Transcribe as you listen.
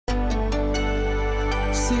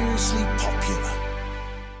seriously popular.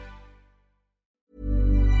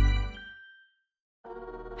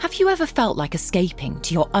 Have you ever felt like escaping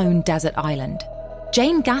to your own desert island?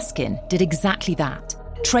 Jane Gaskin did exactly that,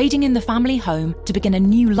 trading in the family home to begin a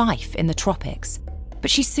new life in the tropics. But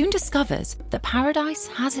she soon discovers that paradise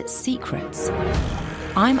has its secrets.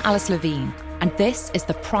 I'm Alice Levine, and this is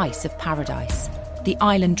The Price of Paradise, the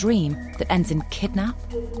island dream that ends in kidnap,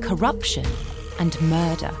 corruption, and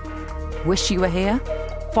murder. Wish you were here?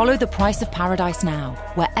 Follow The Price of Paradise now,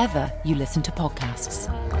 wherever you listen to podcasts.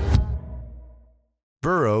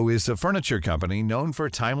 Burrow is a furniture company known for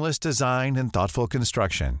timeless design and thoughtful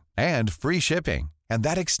construction, and free shipping, and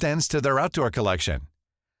that extends to their outdoor collection.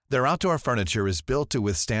 Their outdoor furniture is built to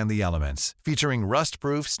withstand the elements, featuring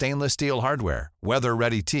rust-proof stainless steel hardware,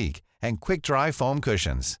 weather-ready teak, and quick-dry foam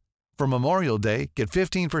cushions. For Memorial Day, get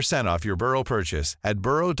 15% off your Burrow purchase at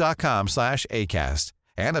burrow.com/ACAST,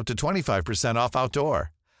 and up to 25% off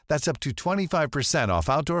outdoor. That's up to 25% off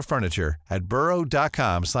outdoor furniture at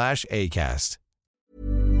burrow.com/ACAST.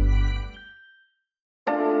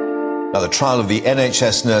 Now, the trial of the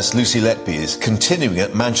NHS nurse Lucy Letby is continuing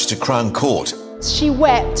at Manchester Crown Court. She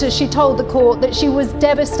wept as she told the court that she was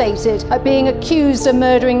devastated at being accused of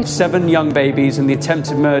murdering 7 young babies and the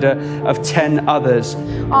attempted murder of 10 others.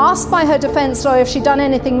 Asked by her defence lawyer if she'd done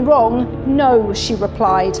anything wrong, no, she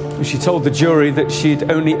replied. She told the jury that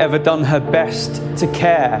she'd only ever done her best to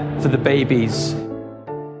care for the babies.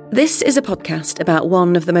 This is a podcast about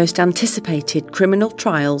one of the most anticipated criminal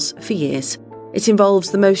trials for years. It involves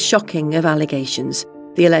the most shocking of allegations,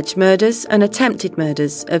 the alleged murders and attempted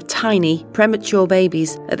murders of tiny, premature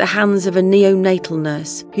babies at the hands of a neonatal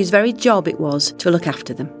nurse whose very job it was to look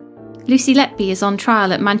after them. Lucy Letby is on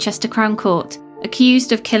trial at Manchester Crown Court,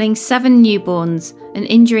 accused of killing 7 newborns and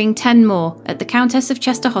injuring 10 more at the Countess of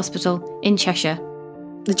Chester Hospital in Cheshire.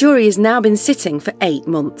 The jury has now been sitting for 8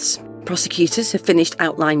 months. Prosecutors have finished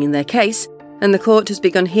outlining their case, and the court has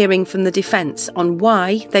begun hearing from the defence on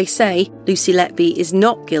why they say Lucy Letby is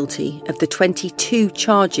not guilty of the 22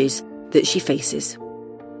 charges that she faces.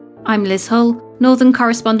 I'm Liz Hull, Northern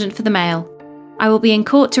correspondent for the Mail. I will be in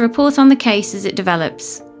court to report on the case as it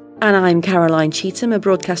develops. And I'm Caroline Cheetham, a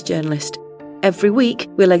broadcast journalist. Every week,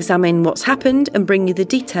 we'll examine what's happened and bring you the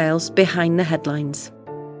details behind the headlines.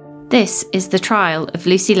 This is the trial of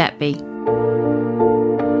Lucy Letby.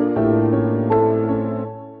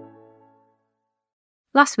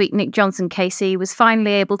 Last week, Nick Johnson KC was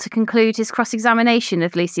finally able to conclude his cross-examination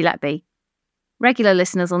of Lucy Letby. Regular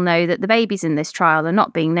listeners will know that the babies in this trial are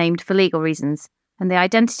not being named for legal reasons, and the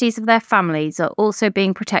identities of their families are also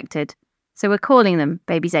being protected, so we're calling them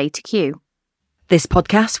babies A to Q. This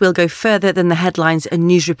podcast will go further than the headlines and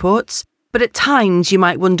news reports, but at times you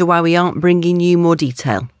might wonder why we aren't bringing you more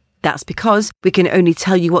detail. That's because we can only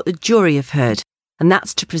tell you what the jury have heard, and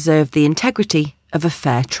that's to preserve the integrity of a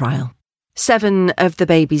fair trial. 7 of the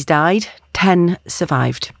babies died, 10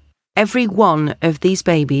 survived. Every one of these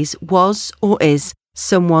babies was or is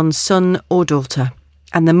someone's son or daughter,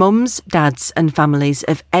 and the mums, dads and families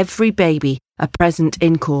of every baby are present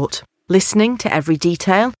in court, listening to every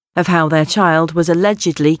detail of how their child was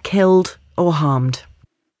allegedly killed or harmed.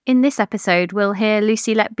 In this episode, we'll hear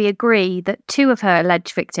Lucy Letby agree that 2 of her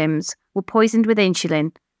alleged victims were poisoned with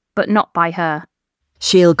insulin, but not by her.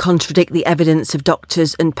 She'll contradict the evidence of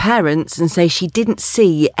doctors and parents and say she didn't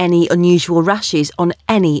see any unusual rashes on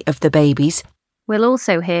any of the babies. We'll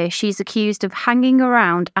also hear she's accused of hanging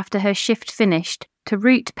around after her shift finished to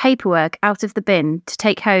root paperwork out of the bin to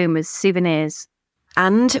take home as souvenirs.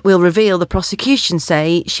 And we'll reveal the prosecution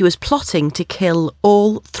say she was plotting to kill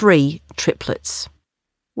all 3 triplets.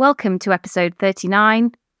 Welcome to episode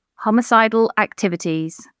 39, Homicidal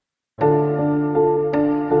Activities.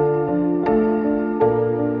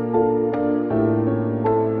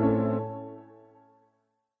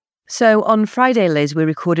 So on Friday, Liz, we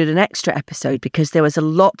recorded an extra episode because there was a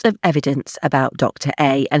lot of evidence about Dr.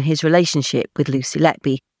 A and his relationship with Lucy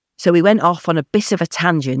Letby. So we went off on a bit of a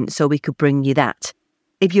tangent so we could bring you that.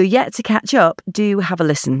 If you're yet to catch up, do have a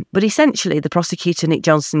listen. But essentially, the prosecutor, Nick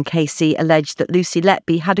Johnson KC, alleged that Lucy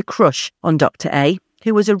Letby had a crush on Dr. A,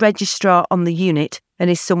 who was a registrar on the unit and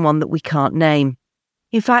is someone that we can't name.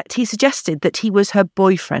 In fact, he suggested that he was her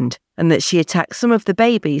boyfriend and that she attacked some of the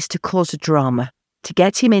babies to cause a drama, to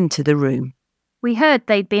get him into the room. We heard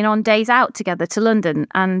they'd been on days out together to London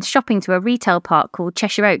and shopping to a retail park called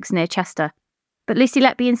Cheshire Oaks near Chester. But Lucy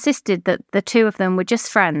Letby insisted that the 2 of them were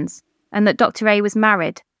just friends and that Dr. A was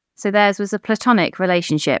married, so theirs was a platonic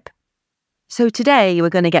relationship. So today we're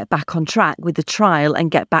going to get back on track with the trial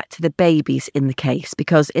and get back to the babies in the case,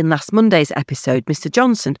 because in last Monday's episode, Mr.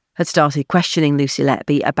 Johnson had started questioning Lucy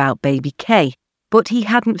Letby about baby K. But he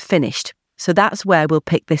hadn't finished, so that's where we'll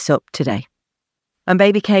pick this up today. And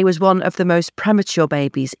baby Kay was one of the most premature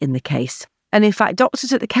babies in the case. And in fact,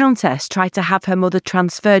 doctors at the Countess tried to have her mother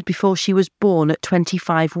transferred before she was born at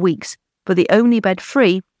 25 weeks, but the only bed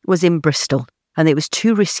free was in Bristol, and it was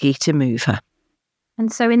too risky to move her.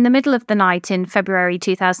 And so in the middle of the night in February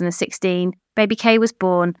 2016, baby Kay was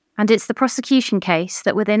born, and it's the prosecution case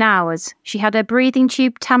that within hours she had her breathing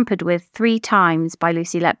tube tampered with 3 times by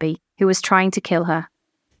Lucy Letby, who was trying to kill her.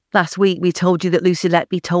 Last week we told you that Lucy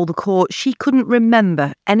Letby told the court she couldn't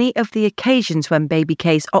remember any of the occasions when baby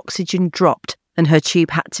Kay's oxygen dropped and her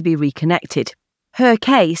tube had to be reconnected. Her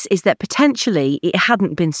case is that potentially it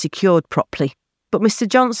hadn't been secured properly. But Mr.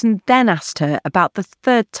 Johnson then asked her about the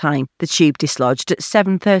 3rd time the tube dislodged at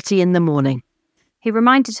 7:30 in the morning. He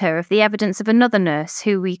reminded her of the evidence of another nurse,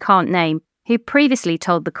 who we can't name, who previously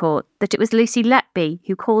told the court that it was Lucy Letby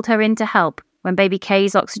who called her in to help when baby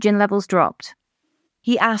Kay's oxygen levels dropped.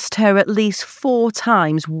 He asked her at least 4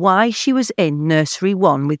 times why she was in nursery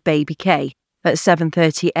 1 with baby Kay at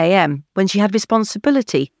 7:30 a.m. when she had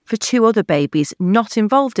responsibility for 2 other babies not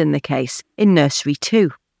involved in the case in nursery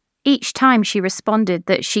 2. Each time she responded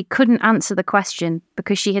that she couldn't answer the question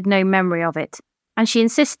because she had no memory of it, and she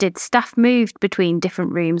insisted staff moved between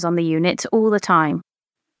different rooms on the unit all the time.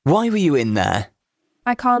 Why were you in there?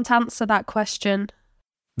 I can't answer that question.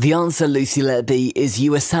 The answer, Lucy Letby, is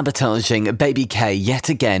you were sabotaging baby Kay yet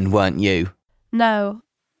again, weren't you? No.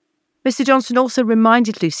 Mr. Johnson also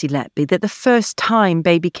reminded Lucy Letby that the first time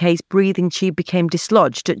baby Kay's breathing tube became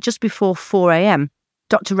dislodged at just before 4 a.m,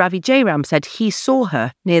 Dr. Ravi Jairam said he saw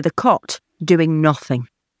her near the cot, doing nothing.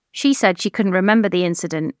 She said she couldn't remember the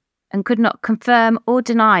incident and could not confirm or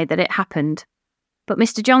deny that it happened. But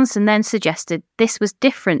Mr. Johnson then suggested this was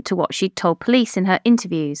different to what she'd told police in her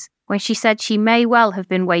interviews, when she said she may well have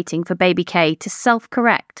been waiting for baby Kay to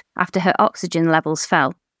self-correct after her oxygen levels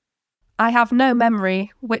fell. I have no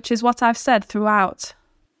memory, which is what I've said throughout.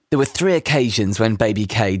 There were 3 occasions when baby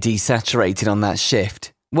Kay desaturated on that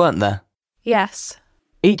shift, weren't there? Yes.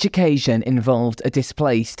 Each occasion involved a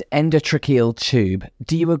displaced endotracheal tube.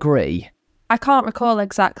 Do you agree? I can't recall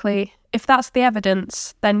exactly. If that's the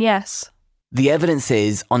evidence, then yes. The evidence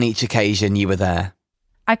is, on each occasion you were there.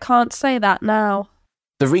 I can't say that now.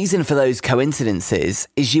 The reason for those coincidences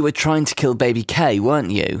is you were trying to kill baby Kay,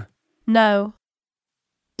 weren't you? No.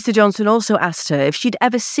 Mr. Johnson also asked her if she'd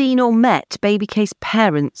ever seen or met baby Kay's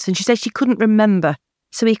parents, and she said she couldn't remember.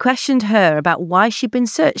 So he questioned her about why she'd been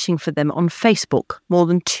searching for them on Facebook more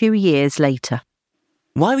than 2 years later.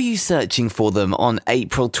 Why were you searching for them on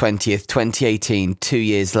April 20th, 2018, 2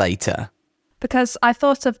 years later? Because I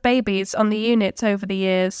thought of babies on the unit over the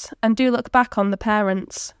years and do look back on the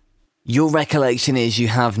parents. Your recollection is you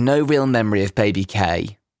have no real memory of baby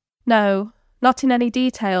Kay? No, not in any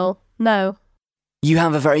detail, no. You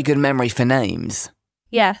have a very good memory for names?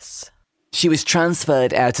 Yes. She was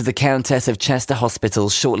transferred out of the Countess of Chester Hospital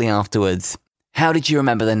shortly afterwards. How did you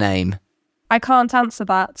remember the name? I can't answer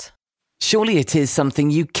that. Surely it is something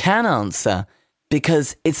you can answer,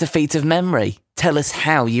 because it's a feat of memory. Tell us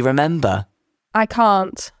how you remember. I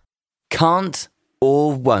can't. Can't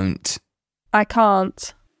or won't? I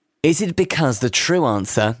can't. Is it because the true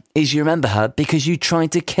answer is you remember her because you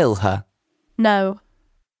tried to kill her? No.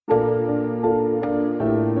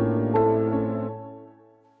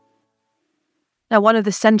 Now, one of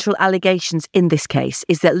the central allegations in this case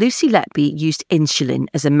is that Lucy Letby used insulin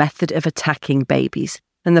as a method of attacking babies.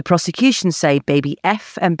 And the prosecution say baby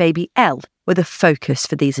F and baby L were the focus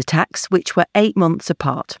for these attacks, which were 8 months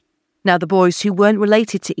apart. Now, the boys who weren't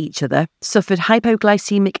related to each other suffered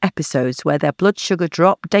hypoglycemic episodes where their blood sugar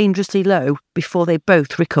dropped dangerously low before they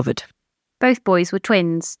both recovered. Both boys were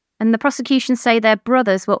twins, and the prosecution say their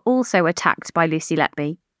brothers were also attacked by Lucy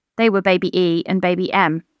Letby. They were baby E and baby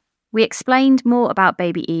M. We explained more about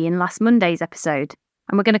baby E in last Monday's episode,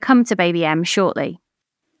 and we're going to come to baby M shortly.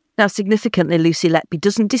 Now, significantly, Lucy Letby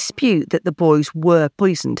doesn't dispute that the boys were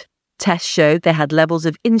poisoned. Tests showed they had levels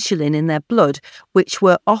of insulin in their blood which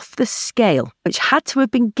were off the scale, which had to have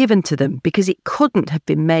been given to them because it couldn't have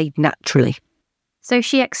been made naturally. So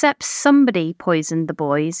she accepts somebody poisoned the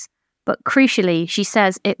boys, but crucially, she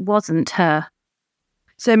says it wasn't her.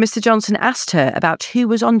 So Mr. Johnson asked her about who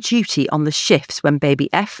was on duty on the shifts when baby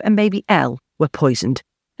F and baby L were poisoned.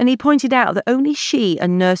 And he pointed out that only she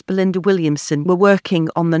and nurse Belinda Williamson were working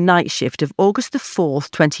on the night shift of August the 4th,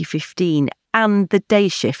 2015, and the day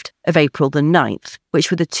shift of April the 9th, which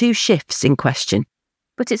were the 2 shifts in question.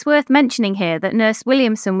 But it's worth mentioning here that nurse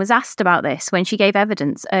Williamson was asked about this when she gave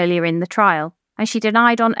evidence earlier in the trial, and she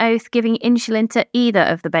denied on oath giving insulin to either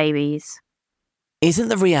of the babies. Isn't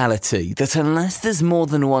the reality that unless there's more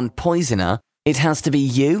than one poisoner, It has to be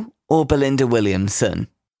you or Belinda Williamson.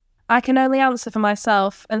 I can only answer for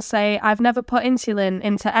myself and say I've never put insulin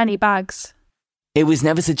into any bags. It was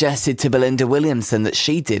never suggested to Belinda Williamson that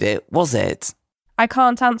she did it, was it? I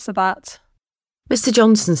can't answer that. Mr.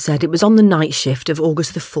 Johnson said it was on the night shift of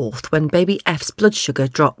August the 4th when baby F's blood sugar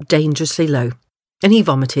dropped dangerously low, and he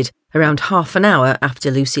vomited around half an hour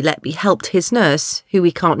after Lucy Letby helped his nurse, who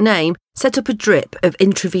we can't name, set up a drip of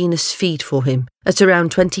intravenous feed for him at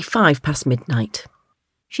around 25 past midnight.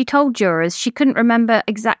 She told jurors she couldn't remember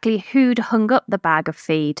exactly who'd hung up the bag of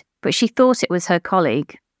feed, but she thought it was her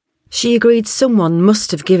colleague. She agreed someone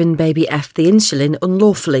must have given baby F the insulin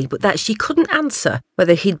unlawfully, but that she couldn't answer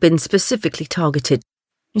whether he'd been specifically targeted.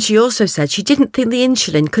 And she also said she didn't think the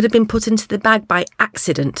insulin could have been put into the bag by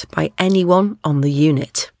accident by anyone on the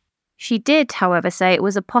unit. She did, however, say it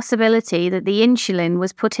was a possibility that the insulin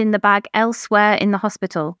was put in the bag elsewhere in the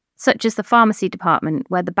hospital, such as the pharmacy department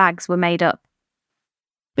where the bags were made up.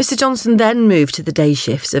 Mr. Johnson then moved to the day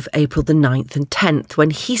shifts of April the 9th and 10th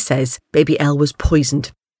when he says baby L was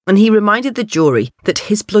poisoned, and he reminded the jury that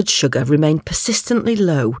his blood sugar remained persistently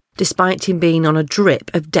low despite him being on a drip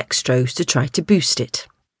of dextrose to try to boost it.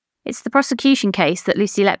 It's the prosecution case that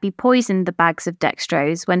Lucy Letby poisoned the bags of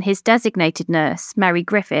dextrose when his designated nurse, Mary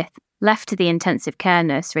Griffith, left to the intensive care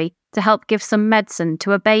nursery to help give some medicine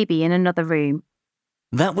to a baby in another room.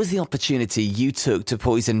 That was the opportunity you took to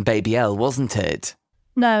poison baby L, wasn't it?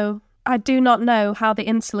 No, I do not know how the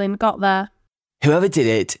insulin got there. Whoever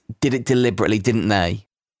did it deliberately, didn't they?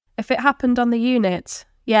 If it happened on the unit,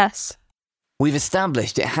 yes. We've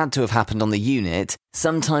established it had to have happened on the unit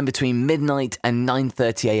sometime between midnight and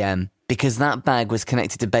 9:30 a.m. because that bag was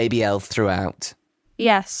connected to baby L throughout.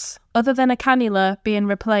 Yes, other than a cannula being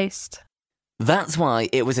replaced. That's why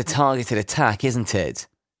it was a targeted attack, isn't it?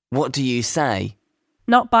 What do you say?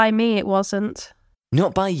 Not by me, it wasn't.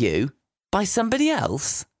 Not by you? By somebody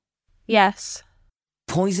else? Yes.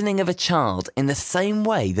 Poisoning of a child in the same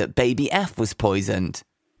way that baby F was poisoned?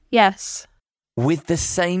 Yes. With the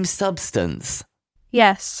same substance?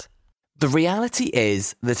 Yes. The reality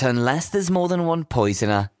is that unless there's more than one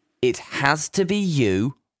poisoner, it has to be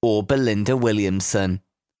you or Belinda Williamson.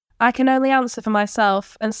 I can only answer for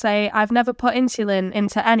myself and say I've never put insulin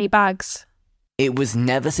into any bags. It was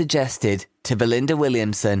never suggested to Belinda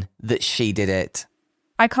Williamson that she did it.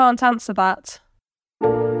 I can't answer that.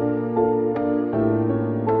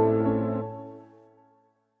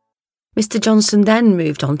 Mr. Johnson then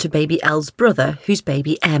moved on to baby L's brother, who's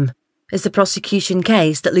baby M, as the prosecution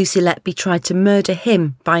case that Lucy Letby tried to murder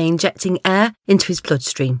him by injecting air into his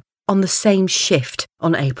bloodstream on the same shift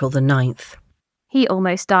on April the 9th. He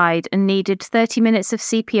almost died and needed 30 minutes of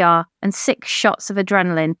CPR and 6 shots of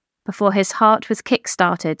adrenaline before his heart was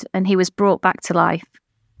kick-started and he was brought back to life.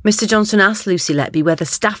 Mr. Johnson asked Lucy Letby whether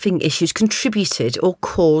staffing issues contributed or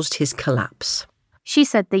caused his collapse. She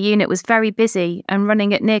said the unit was very busy and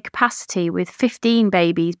running at near capacity with 15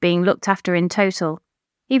 babies being looked after in total.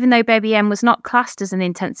 Even though baby M was not classed as an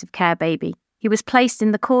intensive care baby, he was placed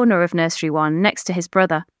in the corner of Nursery 1 next to his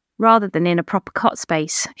brother, rather than in a proper cot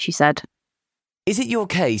space, she said. Is it your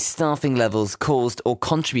case staffing levels caused or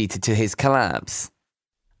contributed to his collapse?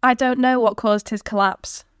 I don't know what caused his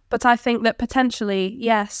collapse, but I think that potentially,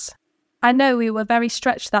 yes. I know we were very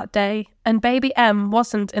stretched that day, and baby M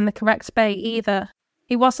wasn't in the correct bay either.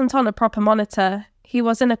 He wasn't on a proper monitor. He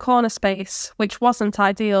was in a corner space, which wasn't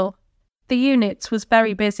ideal. The unit was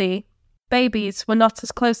very busy. Babies were not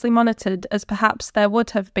as closely monitored as perhaps there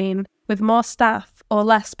would have been, with more staff or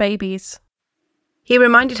less babies. He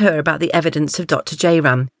reminded her about the evidence of Dr.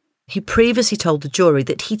 J-Ram, who previously told the jury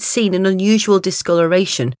that he'd seen an unusual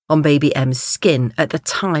discoloration on baby M's skin at the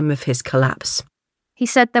time of his collapse. He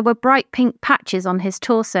said there were bright pink patches on his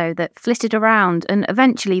torso that flitted around and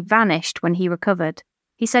eventually vanished when he recovered.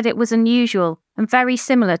 He said it was unusual and very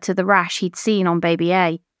similar to the rash he'd seen on baby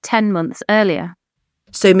A 10 months earlier.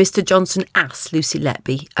 So Mr. Johnson asked Lucy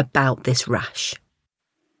Letby about this rash.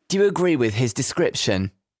 Do you agree with his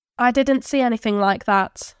description? I didn't see anything like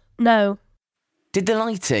that. No. Did the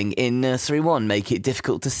lighting in Nursery 1 make it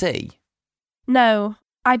difficult to see? No.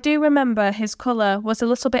 I do remember his colour was a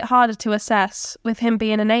little bit harder to assess, with him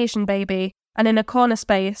being an Asian baby and in a corner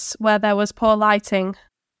space where there was poor lighting.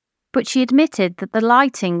 But she admitted that the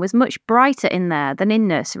lighting was much brighter in there than in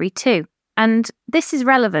Nursery 2. And this is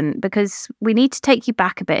relevant because we need to take you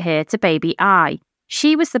back a bit here to baby I.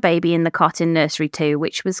 She was the baby in the cot in Nursery 2,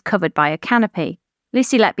 which was covered by a canopy.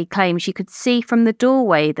 Lucy Letby claimed she could see from the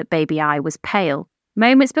doorway that baby I was pale,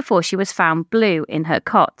 moments before she was found blue in her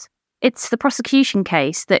cot. It's the prosecution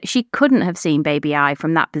case that she couldn't have seen baby I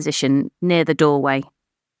from that position near the doorway.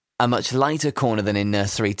 A much lighter corner than in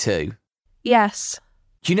Nursery 2. Yes.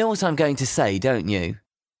 You know what I'm going to say, don't you?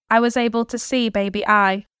 I was able to see baby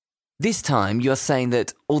I. This time you're saying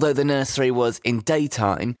that although the nursery was in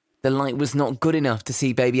daytime, the light was not good enough to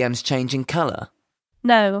see baby M's changing colour.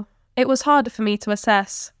 No, it was harder for me to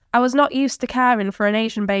assess. I was not used to caring for an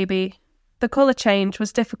Asian baby. The colour change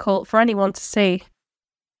was difficult for anyone to see.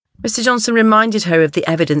 Mr. Johnson reminded her of the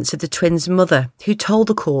evidence of the twins' mother, who told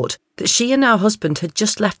the court that she and her husband had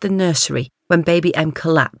just left the nursery when baby M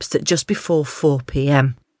collapsed at just before 4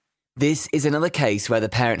 p.m. This is another case where the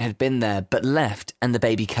parent had been there but left and the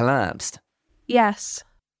baby collapsed. Yes.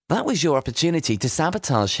 That was your opportunity to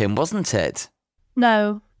sabotage him, wasn't it?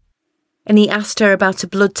 No. And he asked her about a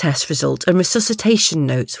blood test result and resuscitation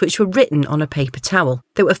notes which were written on a paper towel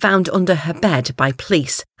that were found under her bed by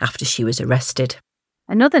police after she was arrested.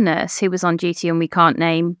 Another nurse who was on duty and we can't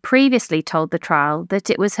name previously told the trial that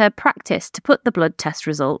it was her practice to put the blood test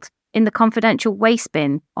result in the confidential waste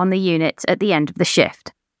bin on the unit at the end of the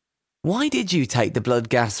shift. Why did you take the blood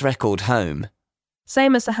gas record home?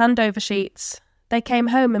 Same as the handover sheets. They came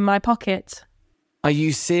home in my pocket. Are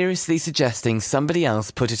you seriously suggesting somebody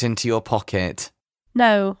else put it into your pocket?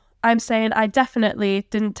 No, I'm saying I definitely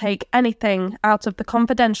didn't take anything out of the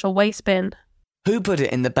confidential waste bin. Who put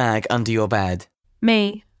it in the bag under your bed?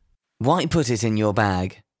 Me. Why put it in your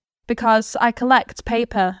bag? Because I collect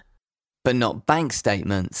paper. But not bank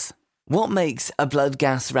statements. What makes a blood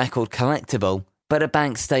gas record collectible, but a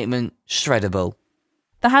bank statement shreddable?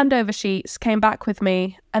 The handover sheets came back with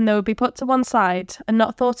me, and they would be put to one side and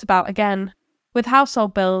not thought about again. With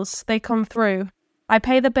household bills, they come through. I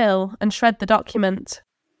pay the bill and shred the document.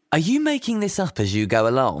 Are you making this up as you go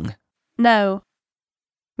along? No.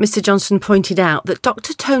 Mr. Johnson pointed out that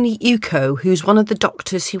Dr. Tony Uko, who's one of the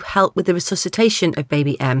doctors who helped with the resuscitation of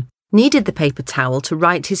baby M, needed the paper towel to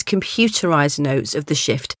write his computerised notes of the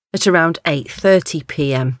shift at around 8:30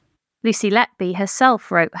 p.m. Lucy Letby herself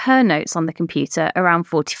wrote her notes on the computer around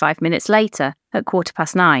 45 minutes later at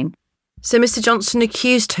 9:15. So Mr. Johnson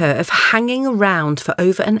accused her of hanging around for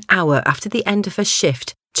over an hour after the end of her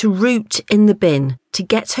shift to root in the bin to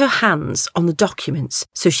get her hands on the documents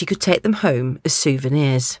so she could take them home as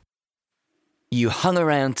souvenirs. You hung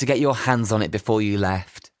around to get your hands on it before you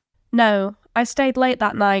left? No, I stayed late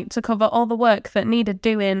that night to cover all the work that needed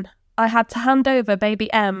doing. I had to hand over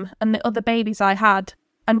baby M and the other babies I had,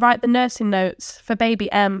 and write the nursing notes for baby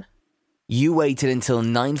M. You waited until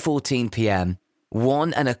 9:14 p.m,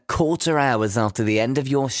 1.25 hours after the end of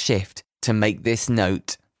your shift, to make this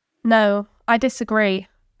note. No, I disagree.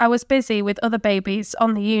 I was busy with other babies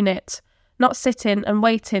on the unit, not sitting and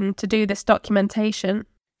waiting to do this documentation.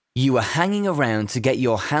 You were hanging around to get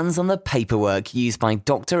your hands on the paperwork used by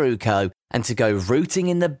Dr. Uko and to go rooting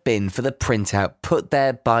in the bin for the printout put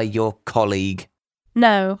there by your colleague.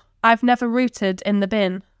 No, I've never rooted in the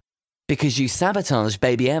bin. Because you sabotaged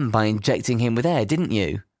baby M by injecting him with air, didn't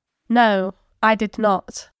you? No, I did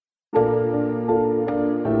not.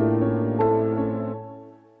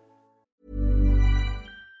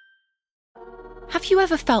 Have you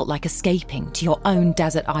ever felt like escaping to your own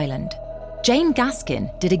desert island? Jane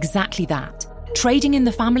Gaskin did exactly that, trading in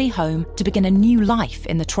the family home to begin a new life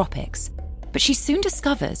in the tropics. But she soon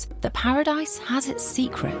discovers that paradise has its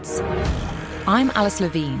secrets. I'm Alice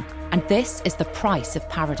Levine, and this is The Price of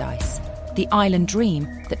Paradise, the island dream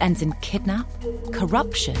that ends in kidnap,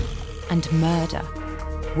 corruption, and murder.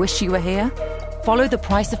 Wish you were here? Follow The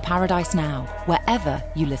Price of Paradise now, wherever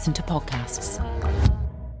you listen to podcasts.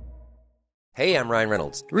 Hey, I'm Ryan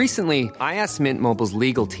Reynolds. Recently, I asked Mint Mobile's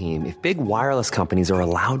legal team if big wireless companies are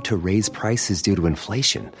allowed to raise prices due to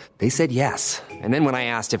inflation. They said yes. And then when I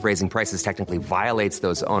asked if raising prices technically violates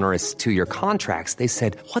those onerous 2-year contracts, they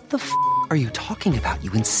said, "What the f*** are you talking about,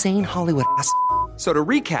 you insane Hollywood ass?" So to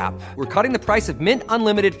recap, we're cutting the price of Mint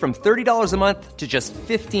Unlimited from $30 a month to just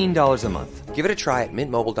 $15 a month. Give it a try at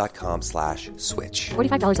mintmobile.com/switch.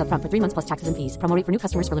 $45 up front for 3 months plus taxes and fees. Promo rate for new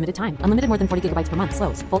customers for limited time. Unlimited more than 40 gigabytes per month.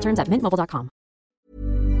 Slows full terms at mintmobile.com.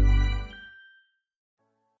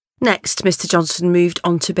 Next, Mr. Johnson moved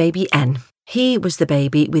on to baby N. He was the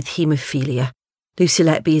baby with haemophilia. Lucy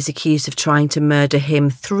Letby is accused of trying to murder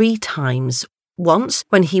him 3 times. Once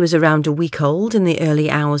when he was around a week old in the early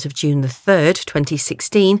hours of June the 3rd,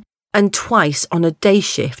 2016, and twice on a day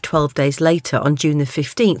shift 12 days later on June the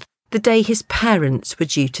 15th, the day his parents were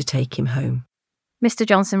due to take him home. Mr.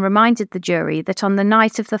 Johnson reminded the jury that on the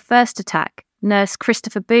night of the first attack, nurse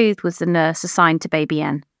Christopher Booth was the nurse assigned to baby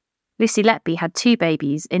N. Lucy Letby had 2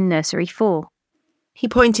 babies in nursery 4. He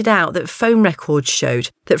pointed out that phone records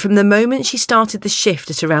showed that from the moment she started the shift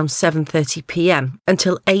at around 7:30 p.m.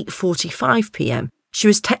 until 8:45 p.m, she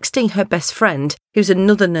was texting her best friend, who's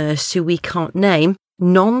another nurse who we can't name,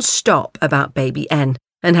 non-stop about baby N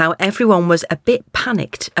and how everyone was a bit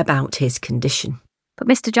panicked about his condition. But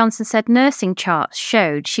Mr. Johnson said nursing charts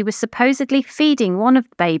showed she was supposedly feeding one of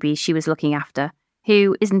the babies she was looking after,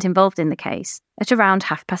 who isn't involved in the case, at around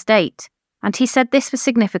 8:30. And he said this was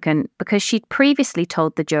significant because she'd previously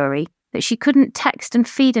told the jury that she couldn't text and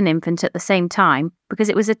feed an infant at the same time because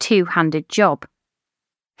it was a two-handed job.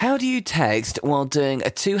 How do you text while doing a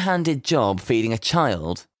two-handed job feeding a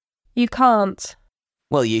child? You can't.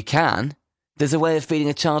 Well, you can. There's a way of feeding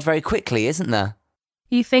a child very quickly, isn't there?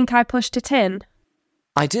 You think I pushed it in?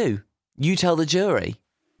 I do. You tell the jury.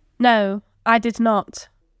 No, I did not.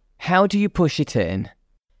 How do you push it in?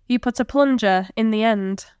 You put a plunger in the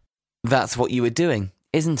end. That's what you were doing,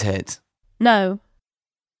 isn't it? No.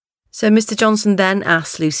 So Mr. Johnson then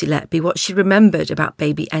asked Lucy Letby what she remembered about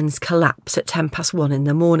baby N's collapse at 1:10 in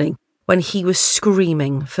the morning, when he was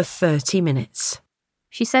screaming for 30 minutes.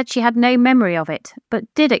 She said she had no memory of it,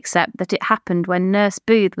 but did accept that it happened when Nurse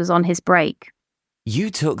Booth was on his break. You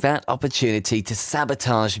took that opportunity to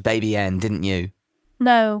sabotage baby N, didn't you?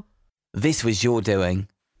 No. This was your doing.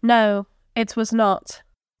 No, it was not.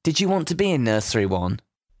 Did you want to be in nursery 1?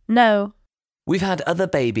 No. We've had other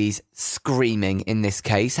babies screaming in this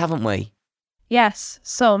case, haven't we? Yes,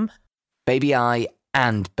 some. Baby I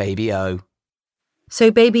and baby O.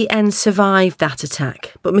 So baby N survived that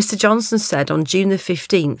attack, but Mr. Johnson said on June the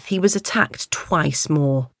 15th he was attacked twice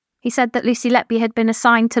more. He said that Lucy Letby had been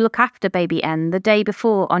assigned to look after baby N the day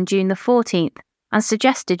before on June the 14th and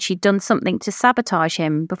suggested she'd done something to sabotage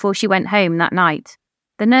him before she went home that night.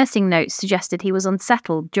 The nursing notes suggested he was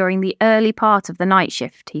unsettled during the early part of the night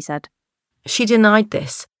shift, he said. She denied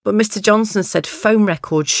this, but Mr. Johnson said phone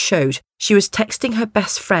records showed she was texting her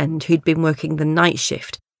best friend who'd been working the night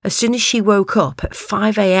shift as soon as she woke up at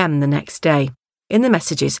 5 a.m. the next day. In the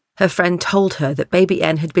messages, her friend told her that baby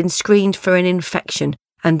N had been screened for an infection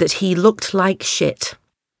and that he looked like shit.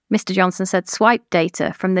 Mr. Johnson said swipe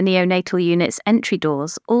data from the neonatal unit's entry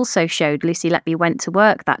doors also showed Lucy Letby went to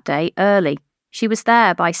work that day early. She was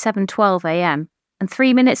there by 7:12 a.m, and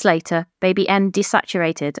 3 minutes later, baby N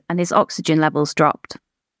desaturated and his oxygen levels dropped.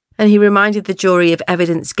 And he reminded the jury of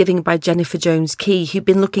evidence given by Jennifer Jones-Key, who'd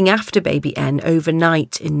been looking after baby N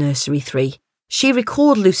overnight in Nursery 3. She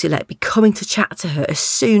recalled Lucy Letby coming to chat to her as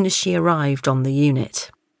soon as she arrived on the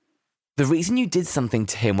unit. The reason you did something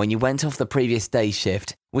to him when you went off the previous day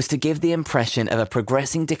shift was to give the impression of a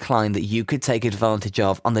progressing decline that you could take advantage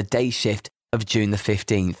of on the day shift of June the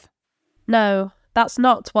 15th. No, that's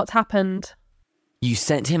not what happened. You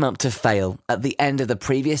set him up to fail at the end of the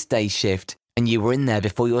previous day shift, and you were in there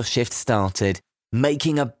before your shift started,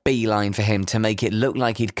 making a beeline for him to make it look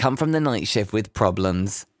like he'd come from the night shift with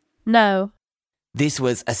problems. No. This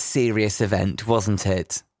was a serious event, wasn't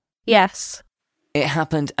it? Yes. It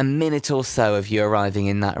happened a minute or so of you arriving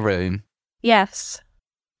in that room. Yes.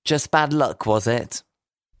 Just bad luck, was it?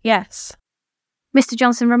 Yes. Mr.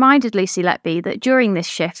 Johnson reminded Lucy Letby that during this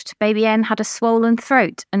shift, baby N had a swollen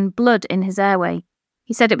throat and blood in his airway.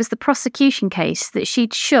 He said it was the prosecution case that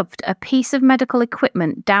she'd shoved a piece of medical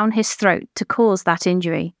equipment down his throat to cause that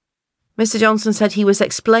injury. Mr. Johnson said he was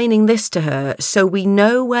explaining this to her so we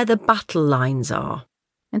know where the battle lines are.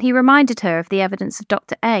 And he reminded her of the evidence of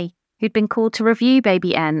Dr. A, who'd been called to review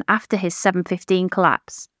baby N after his 7:15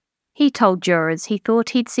 collapse. He told jurors he thought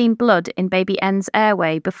he'd seen blood in baby N's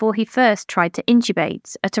airway before he first tried to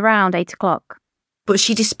intubate at around 8 o'clock. But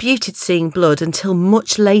she disputed seeing blood until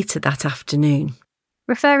much later that afternoon.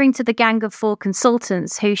 Referring to the gang of 4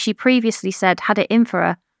 consultants who she previously said had it in for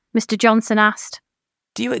her, Mr. Johnson asked,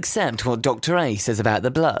 "Do you accept what Dr. A says about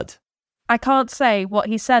the blood?" I can't say what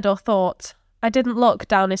he said or thought. I didn't look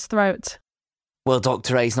down his throat. Well,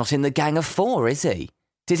 Dr. A's not in the gang of 4, is he?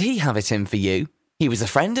 Did he have it in for you? He was a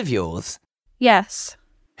friend of yours. Yes.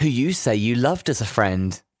 Who you say you loved as a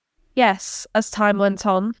friend. Yes, as time went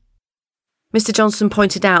on. Mr. Johnson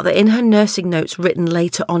pointed out that in her nursing notes written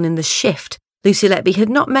later on in the shift, Lucy Letby had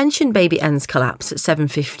not mentioned baby N's collapse at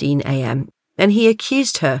 7:15 a.m, and he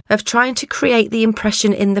accused her of trying to create the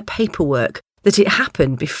impression in the paperwork that it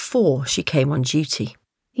happened before she came on duty.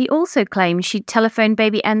 He also claimed she'd telephoned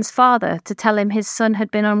baby N's father to tell him his son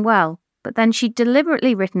had been unwell, but then she'd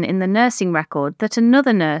deliberately written in the nursing record that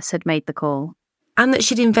another nurse had made the call. And that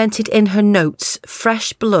she'd invented in her notes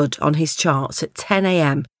fresh blood on his charts at 10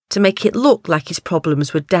 a.m. to make it look like his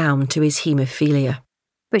problems were down to his haemophilia.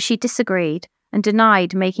 But she disagreed and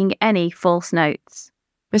denied making any false notes.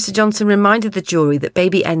 Mr. Johnson reminded the jury that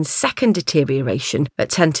baby N's second deterioration at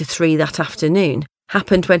 10 to 3 that afternoon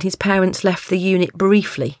happened when his parents left the unit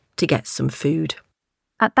briefly to get some food.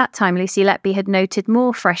 At that time, Lucy Letby had noted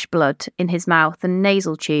more fresh blood in his mouth and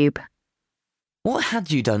nasal tube. What had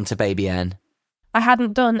you done to baby N? I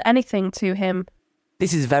hadn't done anything to him.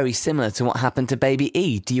 This is very similar to what happened to baby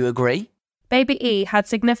E, do you agree? Baby E had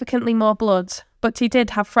significantly more blood, but he did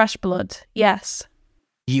have fresh blood, yes.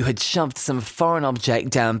 You had shoved some foreign object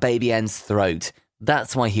down baby N's throat.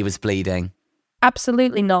 That's why he was bleeding.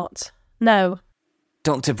 Absolutely not. No.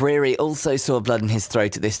 Dr. Breary also saw blood in his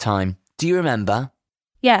throat at this time. Do you remember?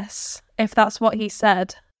 Yes, if that's what he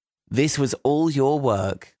said. This was all your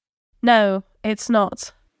work. No, it's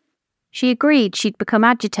not. She agreed she'd become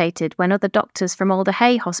agitated when other doctors from Alder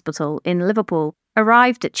Hey Hospital in Liverpool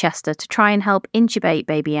arrived at Chester to try and help intubate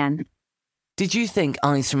baby N. Did you think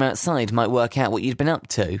eyes from outside might work out what you'd been up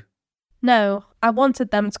to? No, I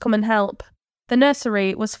wanted them to come and help. The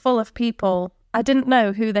nursery was full of people. I didn't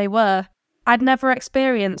know who they were. I'd never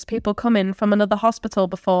experienced people coming from another hospital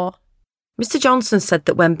before. Mr. Johnson said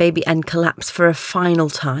that when baby N collapsed for a final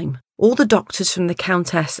time, all the doctors from the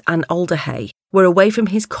Countess and Alder Hey were away from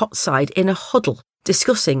his cot side in a huddle,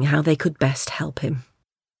 discussing how they could best help him.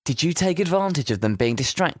 Did you take advantage of them being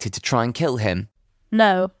distracted to try and kill him?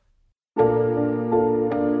 No.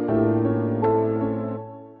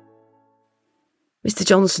 Mr.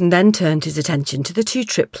 Johnson then turned his attention to the two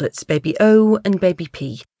triplets, baby O and baby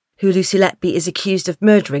P, who Lucy Letby is accused of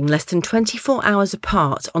murdering less than 24 hours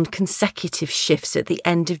apart on consecutive shifts at the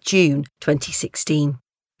end of June 2016.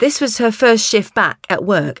 This was her first shift back at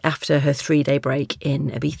work after her 3-day break in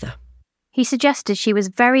Ibiza. He suggested she was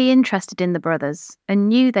very interested in the brothers and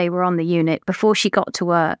knew they were on the unit before she got to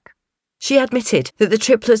work. She admitted that the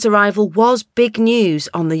triplets' arrival was big news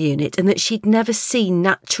on the unit and that she'd never seen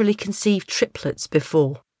naturally conceived triplets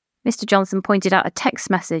before. Mr. Johnson pointed out a text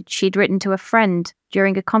message she'd written to a friend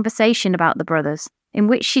during a conversation about the brothers, in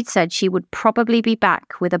which she'd said she would probably be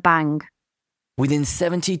back with a bang. Within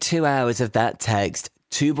 72 hours of that text,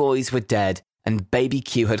 2 boys were dead and baby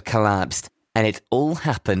Q had collapsed, and it all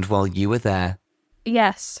happened while you were there.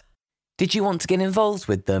 Yes. Did you want to get involved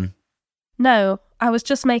with them? No, I was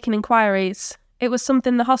just making inquiries. It was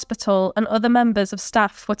something the hospital and other members of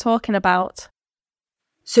staff were talking about.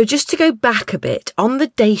 So just to go back a bit, on the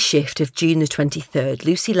day shift of June the 23rd,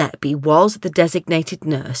 Lucy Letby was the designated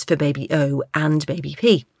nurse for baby O and baby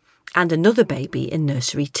P, and another baby in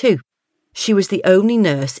nursery 2. She was the only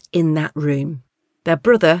nurse in that room. Their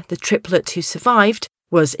brother, the triplet who survived,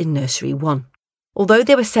 was in nursery 1. Although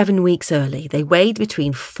they were 7 weeks early, they weighed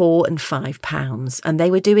between 4 and 5 pounds, and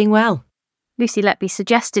they were doing well. Lucy Letby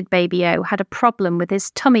suggested baby O had a problem with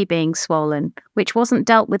his tummy being swollen, which wasn't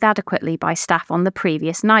dealt with adequately by staff on the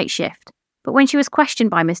previous night shift. But when she was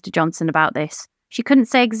questioned by Mr. Johnson about this, she couldn't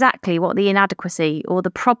say exactly what the inadequacy or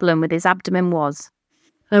the problem with his abdomen was.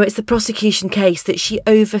 Now, it's the prosecution case that she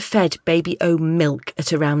overfed baby O milk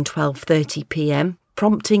at around 12:30 p.m,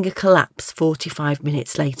 prompting a collapse 45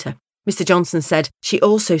 minutes later. Mr. Johnson said she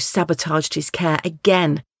also sabotaged his care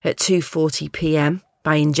again at 2:40 p.m,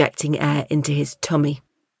 by injecting air into his tummy.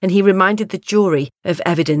 And he reminded the jury of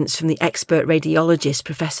evidence from the expert radiologist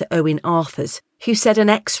Professor Owen Arthurs, who said an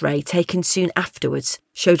X-ray taken soon afterwards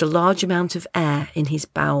showed a large amount of air in his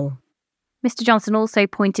bowel. Mr. Johnson also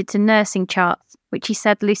pointed to nursing charts, which he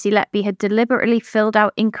said Lucy Letby had deliberately filled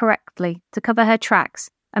out incorrectly to cover her tracks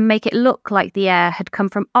and make it look like the air had come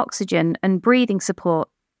from oxygen and breathing support,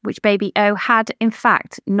 which baby O had, in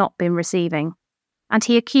fact, not been receiving. And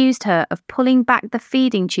he accused her of pulling back the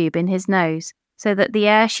feeding tube in his nose so that the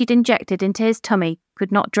air she'd injected into his tummy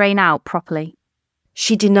could not drain out properly.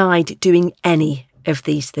 She denied doing any of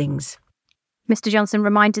these things. Mr. Johnson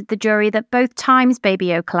reminded the jury that both times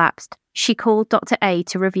baby O collapsed, she called Dr. A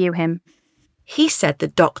to review him. He said the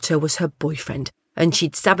doctor was her boyfriend and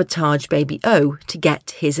she'd sabotaged baby O to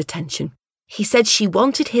get his attention. He said she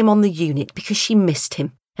wanted him on the unit because she missed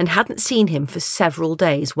him and hadn't seen him for several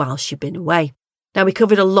days while she'd been away. Now, we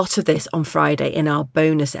covered a lot of this on Friday in our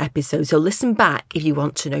bonus episode, so listen back if you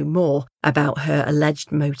want to know more about her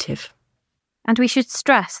alleged motive. And we should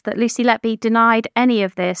stress that Lucy Letby denied any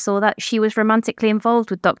of this or that she was romantically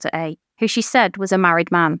involved with Dr. A, who she said was a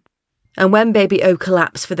married man. And when baby O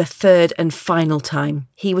collapsed for the 3rd and final time,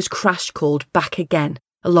 he was crash-called back again,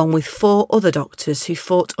 along with 4 other doctors who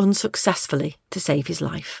fought unsuccessfully to save his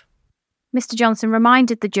life. Mr. Johnson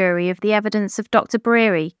reminded the jury of the evidence of Dr.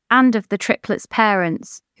 Breary and of the triplets'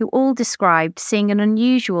 parents, who all described seeing an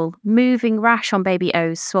unusual, moving rash on baby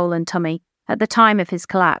O's swollen tummy at the time of his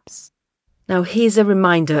collapse. Now, here's a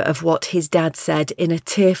reminder of what his dad said in a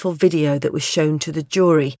tearful video that was shown to the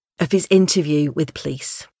jury of his interview with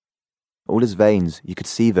police. All his veins, you could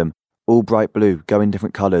see them, all bright blue, going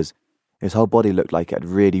different colours. His whole body looked like it had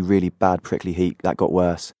really, really bad prickly heat that got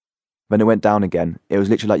worse. When it went down again, it was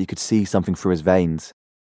literally like you could see something through his veins.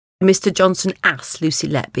 Mr. Johnson asked Lucy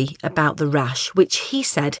Letby about the rash, which he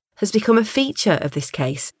said has become a feature of this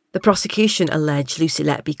case. The prosecution alleged Lucy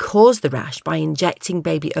Letby caused the rash by injecting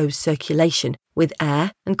baby O's circulation with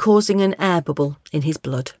air and causing an air bubble in his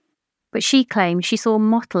blood. But she claimed she saw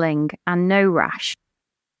mottling and no rash.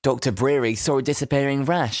 Dr. Breary saw a disappearing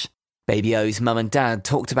rash. Baby O's mum and dad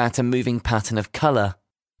talked about a moving pattern of colour.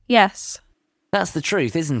 Yes. That's the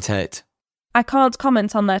truth, isn't it? I can't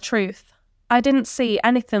comment on their truth. I didn't see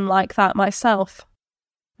anything like that myself.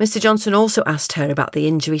 Mr. Johnson also asked her about the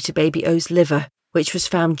injury to baby O's liver, which was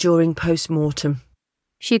found during post-mortem.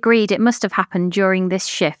 She agreed it must have happened during this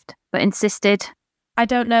shift, but insisted, I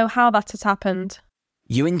don't know how that has happened.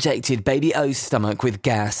 You injected baby O's stomach with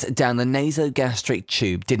gas down the nasogastric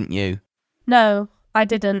tube, didn't you? No, I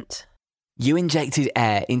didn't. You injected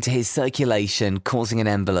air into his circulation, causing an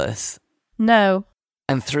embolus. No.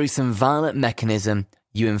 And through some violent mechanism,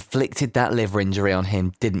 you inflicted that liver injury on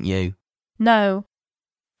him, didn't you? No.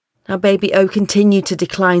 Now, baby O continued to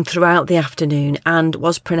decline throughout the afternoon and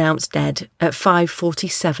was pronounced dead at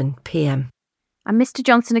 5:47 p.m. And Mr.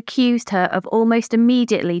 Johnson accused her of almost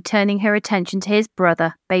immediately turning her attention to his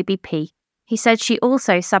brother, baby P. He said she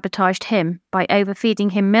also sabotaged him by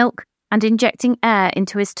overfeeding him milk and injecting air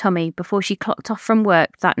into his tummy before she clocked off from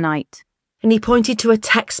work that night. And he pointed to a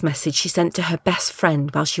text message she sent to her best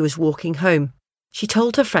friend while she was walking home. She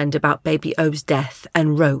told her friend about baby O's death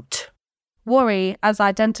and wrote, Worry as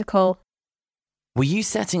identical. Were you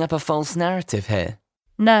setting up a false narrative here?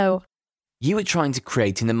 No. You were trying to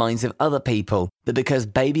create in the minds of other people that because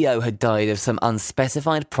baby O had died of some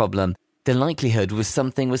unspecified problem, the likelihood was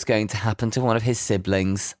something was going to happen to one of his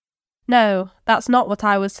siblings. No, that's not what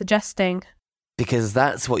I was suggesting. Because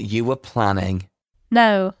that's what you were planning.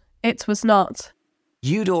 No, it was not.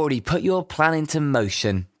 You'd already put your plan into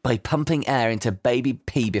motion by pumping air into baby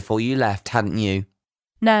P before you left, hadn't you?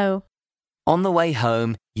 No. On the way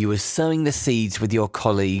home, you were sowing the seeds with your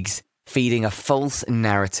colleagues, feeding a false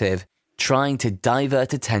narrative, trying to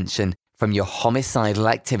divert attention from your homicidal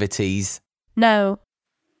activities. No.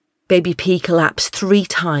 Baby P collapsed 3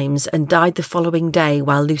 times and died the following day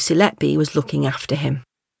while Lucy Letby was looking after him.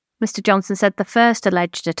 Mr. Johnson said the first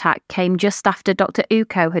alleged attack came just after Dr.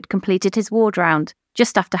 Uko had completed his ward round,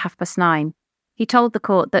 just after 9:30. He told the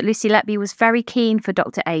court that Lucy Letby was very keen for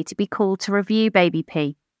Dr. A to be called to review baby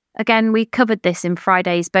P. Again, we covered this in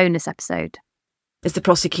Friday's bonus episode. It's the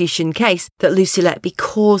prosecution case that Lucy Letby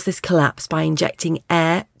caused this collapse by injecting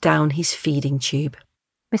air down his feeding tube.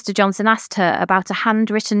 Mr. Johnson asked her about a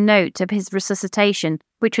handwritten note of his resuscitation,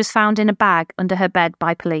 which was found in a bag under her bed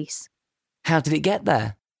by police. How did it get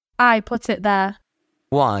there? I put it there.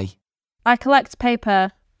 Why? I collect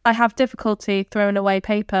paper. I have difficulty throwing away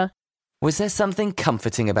paper. Was there something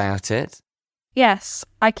comforting about it? Yes,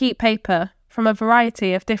 I keep paper from a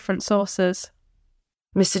variety of different sources.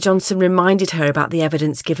 Mr. Johnson reminded her about the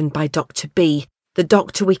evidence given by Dr. B, the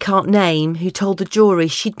doctor we can't name, who told the jury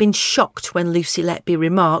she'd been shocked when Lucy Letby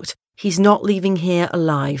remarked, "He's not leaving here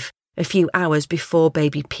alive," a few hours before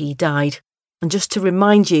baby P died. And just to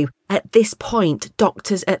remind you, at this point,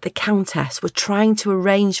 doctors at the Countess were trying to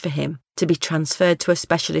arrange for him to be transferred to a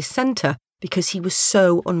specialist centre because he was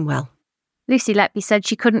so unwell. Lucy Letby said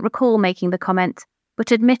she couldn't recall making the comment,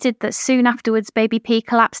 but admitted that soon afterwards baby P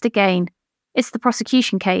collapsed again. It's the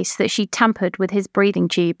prosecution case that she tampered with his breathing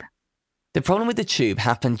tube. The problem with the tube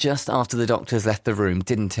happened just after the doctors left the room,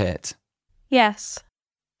 didn't it? Yes.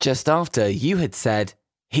 Just after you had said,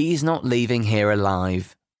 "He's not leaving here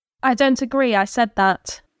alive." I don't agree I said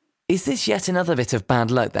that. Is this yet another bit of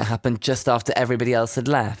bad luck that happened just after everybody else had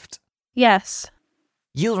left? Yes.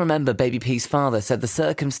 You'll remember baby P's father said the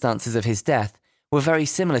circumstances of his death were very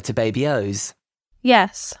similar to baby O's.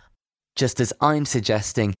 Yes. Just as I'm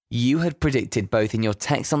suggesting, you had predicted both in your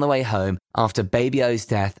text on the way home after baby O's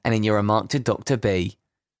death and in your remark to Dr. B.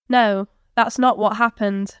 No, that's not what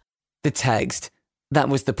happened. The text, that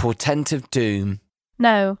was the portent of doom.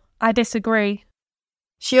 No, I disagree.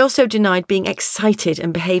 She also denied being excited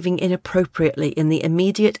and behaving inappropriately in the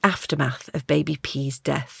immediate aftermath of baby P's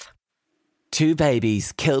death. 2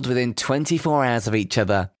 babies killed within 24 hours of each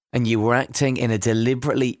other, and you were acting in a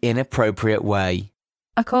deliberately inappropriate way.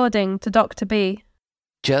 According to Dr. B.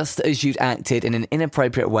 Just as you'd acted in an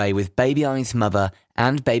inappropriate way with baby I's mother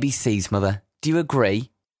and baby C's mother. Do you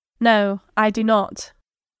agree? No, I do not.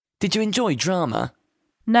 Did you enjoy drama?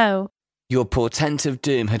 No. Your portent of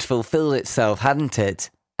doom had fulfilled itself, hadn't it?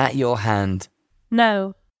 At your hand.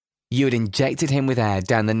 No. You had injected him with air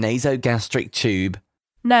down the nasogastric tube.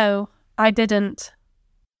 No, I didn't.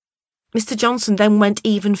 Mr. Johnson then went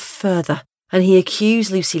even further, and he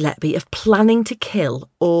accused Lucy Letby of planning to kill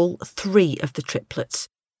all 3 of the triplets.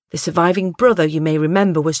 The surviving brother, you may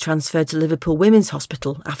remember, was transferred to Liverpool Women's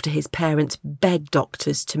Hospital after his parents begged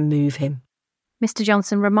doctors to move him. Mr.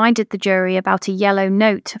 Johnson reminded the jury about a yellow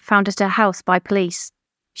note found at her house by police.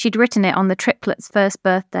 She'd written it on the triplets' first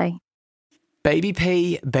birthday. Baby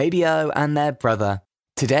P, Baby O and their brother.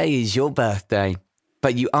 Today is your birthday,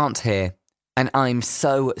 but you aren't here, and I'm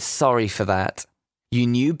so sorry for that. You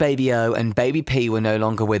knew Baby O and Baby P were no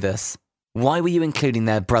longer with us. Why were you including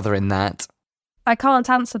their brother in that? I can't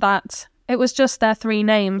answer that. It was just their 3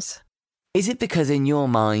 names. Is it because in your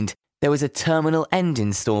mind there was a terminal end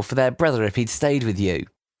in store for their brother if he'd stayed with you?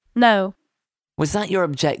 No. Was that your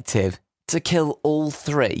objective, to kill all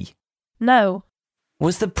 3? No.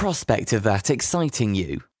 Was the prospect of that exciting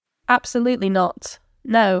you? Absolutely not.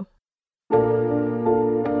 No.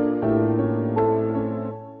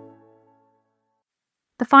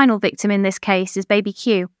 The final victim in this case is Baby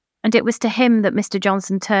Q, and it was to him that Mr.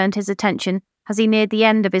 Johnson turned his attention as he neared the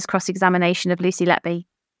end of his cross-examination of Lucy Letby.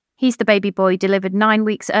 He's the baby boy delivered 9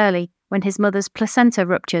 weeks early when his mother's placenta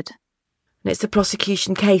ruptured. And it's the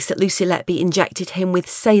prosecution case that Lucy Letby injected him with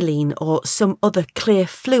saline or some other clear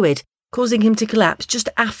fluid, causing him to collapse just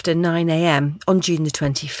after 9 a.m. on June the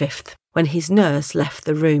 25th, when his nurse left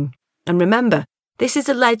the room. And remember, this is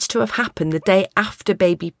alleged to have happened the day after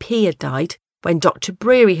baby P had died, when Dr.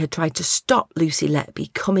 Breary had tried to stop Lucy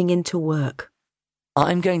Letby coming into work.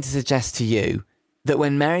 I'm going to suggest to you that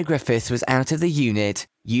when Mary Griffiths was out of the unit,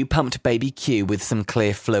 you pumped Baby Q with some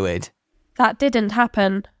clear fluid. That didn't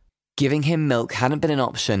happen. Giving him milk hadn't been an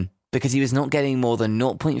option because he was not getting more than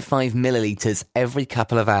 0.5 millilitres every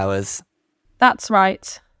couple of hours. That's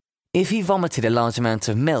right. If he vomited a large amount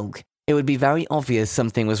of milk, it would be very obvious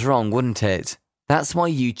something was wrong, wouldn't it? That's why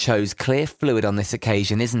you chose clear fluid on this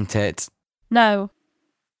occasion, isn't it? No.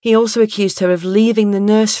 He also accused her of leaving the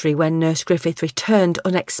nursery when Nurse Griffith returned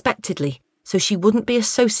unexpectedly, so she wouldn't be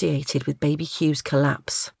associated with Baby Q's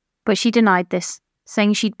collapse. But she denied this,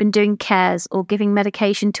 saying she'd been doing cares or giving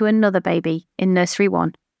medication to another baby in Nursery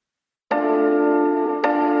 1.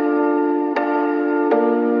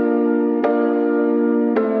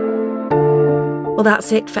 Well,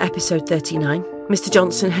 that's it for episode 39. Mr.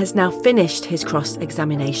 Johnson has now finished his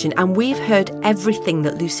cross-examination, and we've heard everything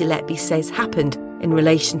that Lucy Letby says happened in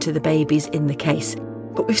relation to the babies in the case.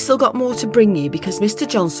 But we've still got more to bring you because Mr.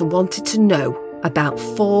 Johnson wanted to know about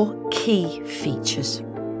 4 key features.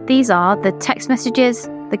 These are the text messages,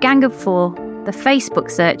 the Gang of 4, the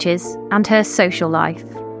Facebook searches, and her social life.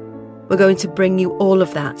 We're going to bring you all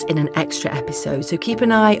of that in an extra episode, so keep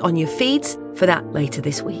an eye on your feeds for that later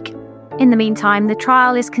this week. In the meantime, the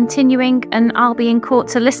trial is continuing and I'll be in court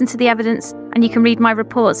to listen to the evidence, and you can read my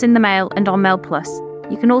reports in the Mail and on Mail Plus.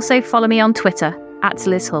 You can also follow me on Twitter,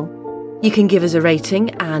 @LizHull. You can give us a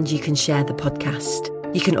rating and you can share the podcast.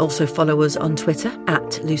 You can also follow us on Twitter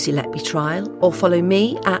 @Lucy Letby Trial, or follow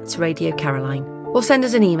me @Radio Caroline, or send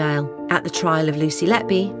us an email at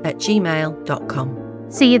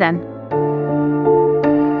thetrialoflucyletby@gmail.com. See you then.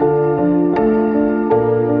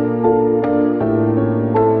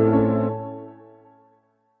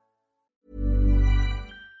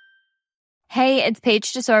 Hey, it's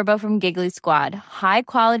Paige DeSorbo from Giggly Squad. High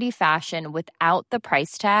quality fashion without the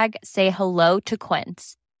price tag. Say hello to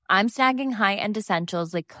Quince. I'm snagging high-end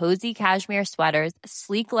essentials like cozy cashmere sweaters,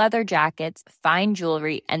 sleek leather jackets, fine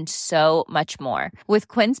jewelry, and so much more. With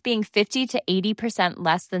Quince being 50 to 80%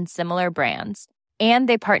 less than similar brands. And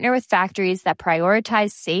they partner with factories that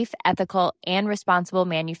prioritize safe, ethical, and responsible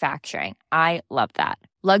manufacturing. I love that.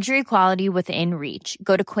 Luxury quality within reach.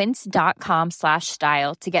 Go to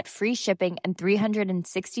quince.com/style to get free shipping and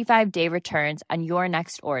 365-day returns on your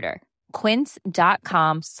next order.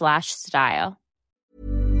 Quince.com/style.